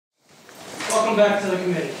welcome back to the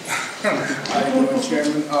committee. How you doing,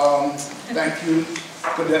 Chairman? Thank you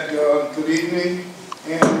for that. Good evening.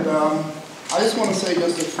 And I just want to say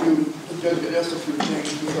just a few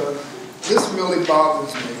things, because this really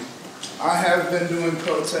bothers me. I have been doing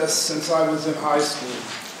protests since I was in high school.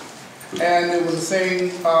 And it was the same,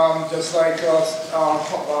 just like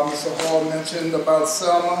Mr. Hall mentioned about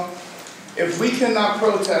Selma. If we cannot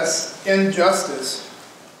protest injustice,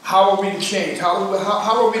 how are we to change? How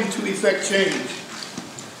are we to effect change?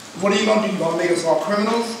 What are you going to do? You're going to make us all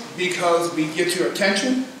criminals because we get your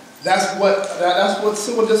attention? That's what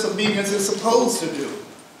civil disobedience is supposed to do.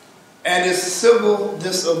 And it's civil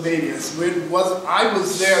disobedience. I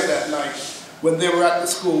was there that night when they were at the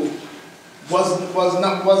school. There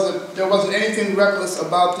wasn't anything reckless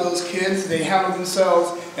about those kids. They handled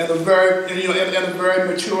themselves in a very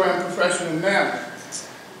mature and professional manner.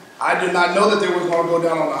 I did not know that they were going to go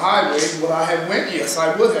down on the highway. Would I have went? Yes,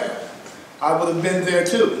 I would have. I would have been there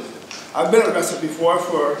too. I've been arrested before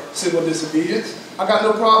for civil disobedience. I got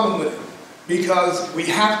no problem with it because we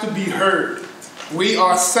have to be heard. We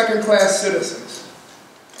are second-class citizens,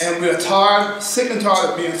 and we are sick and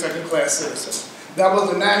tired of being second-class citizens. That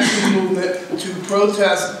was a national movement to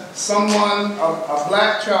protest someone, a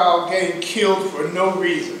black child, getting killed for no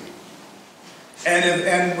reason.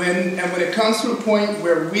 And when it comes to a point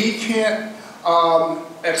where we can't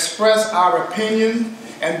express our opinion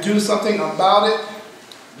and do something about it,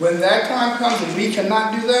 when that time comes and we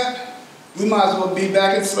cannot do that, we might as well be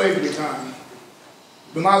back in slavery time.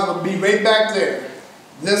 We might as well be right back there.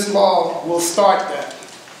 This law will start that,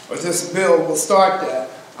 or this bill will start that.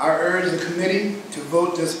 I urge the committee to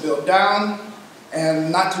vote this bill down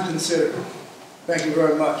and not to consider it. Thank you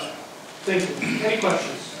very much. Thank you. Any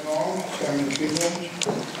questions?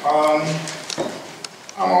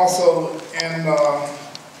 I'm also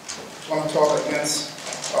want to talk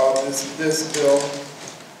against this bill.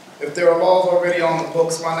 If there are laws already on the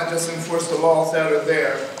books, why not just enforce the laws that are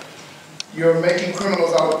there? You're making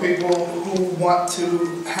criminals out of people who want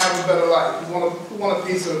to have a better life, who want a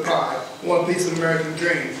piece of the pie, who want a piece of the American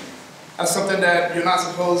dream. That's something that you're not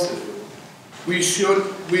supposed to do. We should,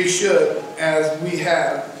 as we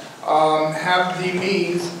have the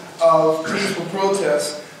means of peaceful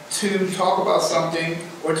protest to talk about something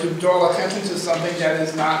or to draw attention to something that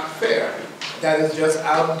is not fair, that is just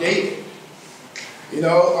outdated. You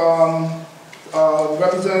know,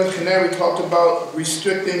 Representative Canary talked about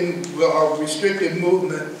restricted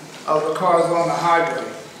movement of the cars on the highway.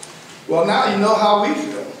 Well, now you know how we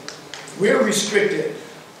feel. We're restricted.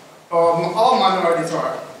 All minorities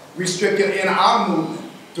are restricted in our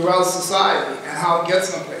movement throughout society and how to get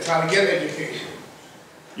someplace, how to get education.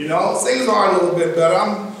 You know, things are a little bit better.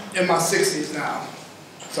 I'm in my 60s now,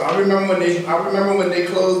 so I remember when they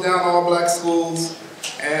closed down all black schools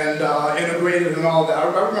and integrated and all that. I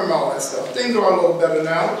remember all that stuff. Things are a little better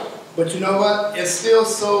now, but you know what? It's still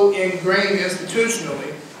so ingrained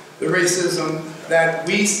institutionally, the racism, that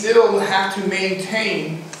we still have to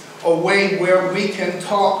maintain a way where we can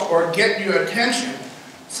talk or get your attention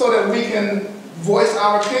so that we can voice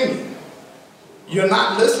our opinion. You're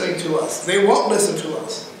not listening to us. They won't listen to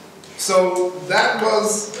us. So that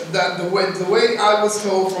was the way I was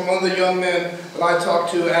told from one of the young men that I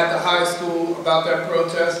talked to at the high school about that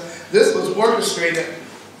protest. This was orchestrated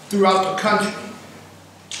throughout the country.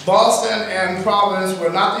 Boston and Providence were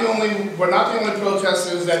not the only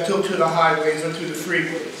protesters that took to the highways or to the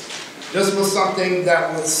freeways. This was something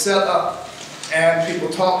that was set up, and people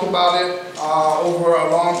talked about it over a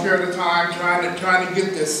long period of time, trying to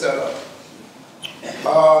get this set up.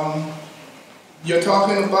 You're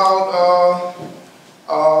talking about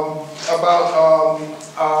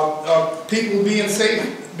people being safe.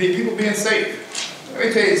 Let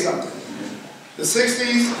me tell you something. The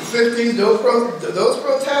 60s, 50s, those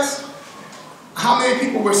protests, how many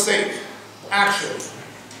people were safe? Actually,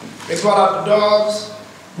 they brought out the dogs,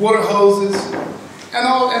 water hoses, and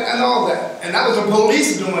all that. And that was the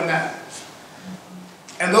police doing that.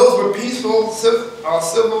 And those were peaceful,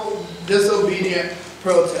 civil disobedient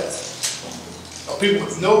protests. Of people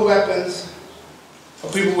with no weapons,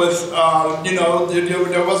 of people with,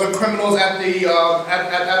 there wasn't criminals at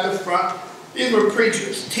the front. These were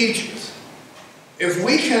preachers, teachers. If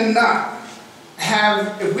we cannot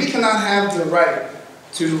have the right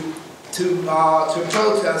to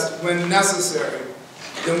protest when necessary,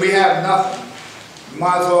 then we have nothing. We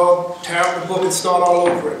might as well tear up the book and start all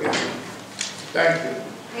over again. Thank you.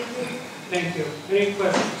 Thank you. Any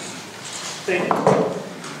questions? Thank you.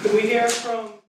 Can we hear from